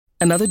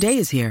Another day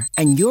is here,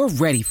 and you're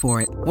ready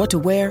for it. What to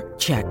wear?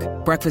 Check.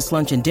 Breakfast,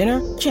 lunch, and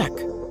dinner? Check.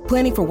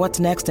 Planning for what's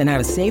next and how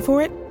to save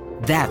for it?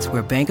 That's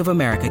where Bank of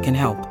America can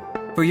help.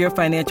 For your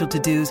financial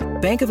to-dos,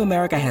 Bank of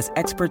America has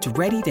experts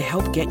ready to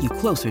help get you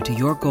closer to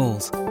your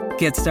goals.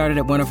 Get started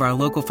at one of our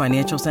local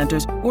financial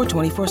centers or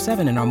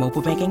 24/7 in our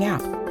mobile banking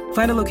app.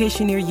 Find a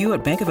location near you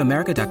at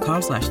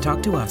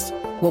bankofamerica.com/talktous.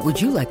 What would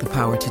you like the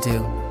power to do?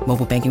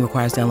 Mobile banking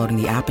requires downloading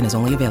the app and is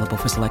only available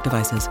for select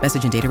devices.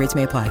 Message and data rates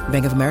may apply.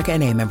 Bank of America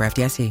N.A., member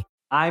FDIC.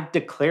 I've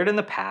declared in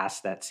the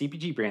past that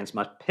CPG brands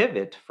must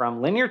pivot from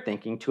linear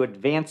thinking to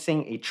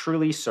advancing a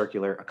truly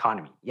circular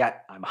economy.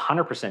 Yet, I'm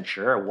 100%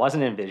 sure I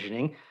wasn't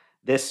envisioning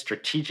this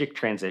strategic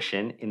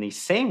transition in the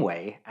same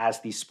way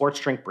as the sports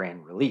drink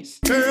brand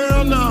release.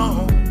 Hell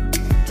no,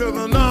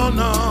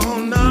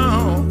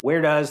 no.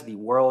 Where does the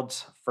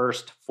world's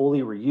first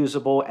fully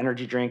reusable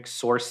energy drink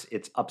source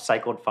its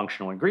upcycled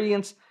functional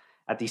ingredients?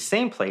 At the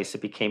same place it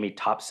became a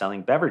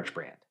top-selling beverage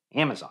brand,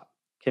 Amazon.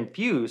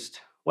 Confused?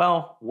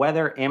 Well,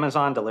 whether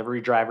Amazon delivery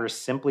drivers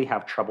simply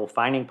have trouble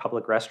finding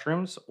public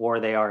restrooms or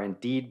they are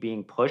indeed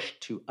being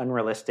pushed to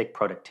unrealistic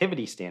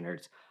productivity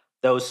standards,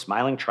 those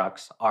smiling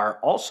trucks are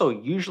also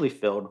usually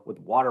filled with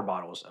water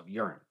bottles of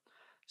urine.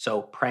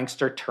 So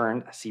prankster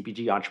turned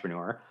CPG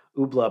entrepreneur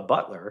Oobah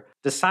Butler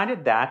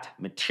decided that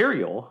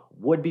material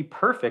would be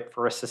perfect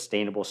for a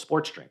sustainable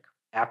sports drink.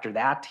 After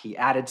that, he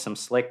added some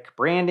slick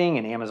branding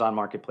and Amazon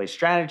Marketplace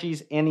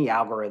strategies, and the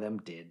algorithm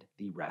did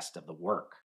the rest of the work.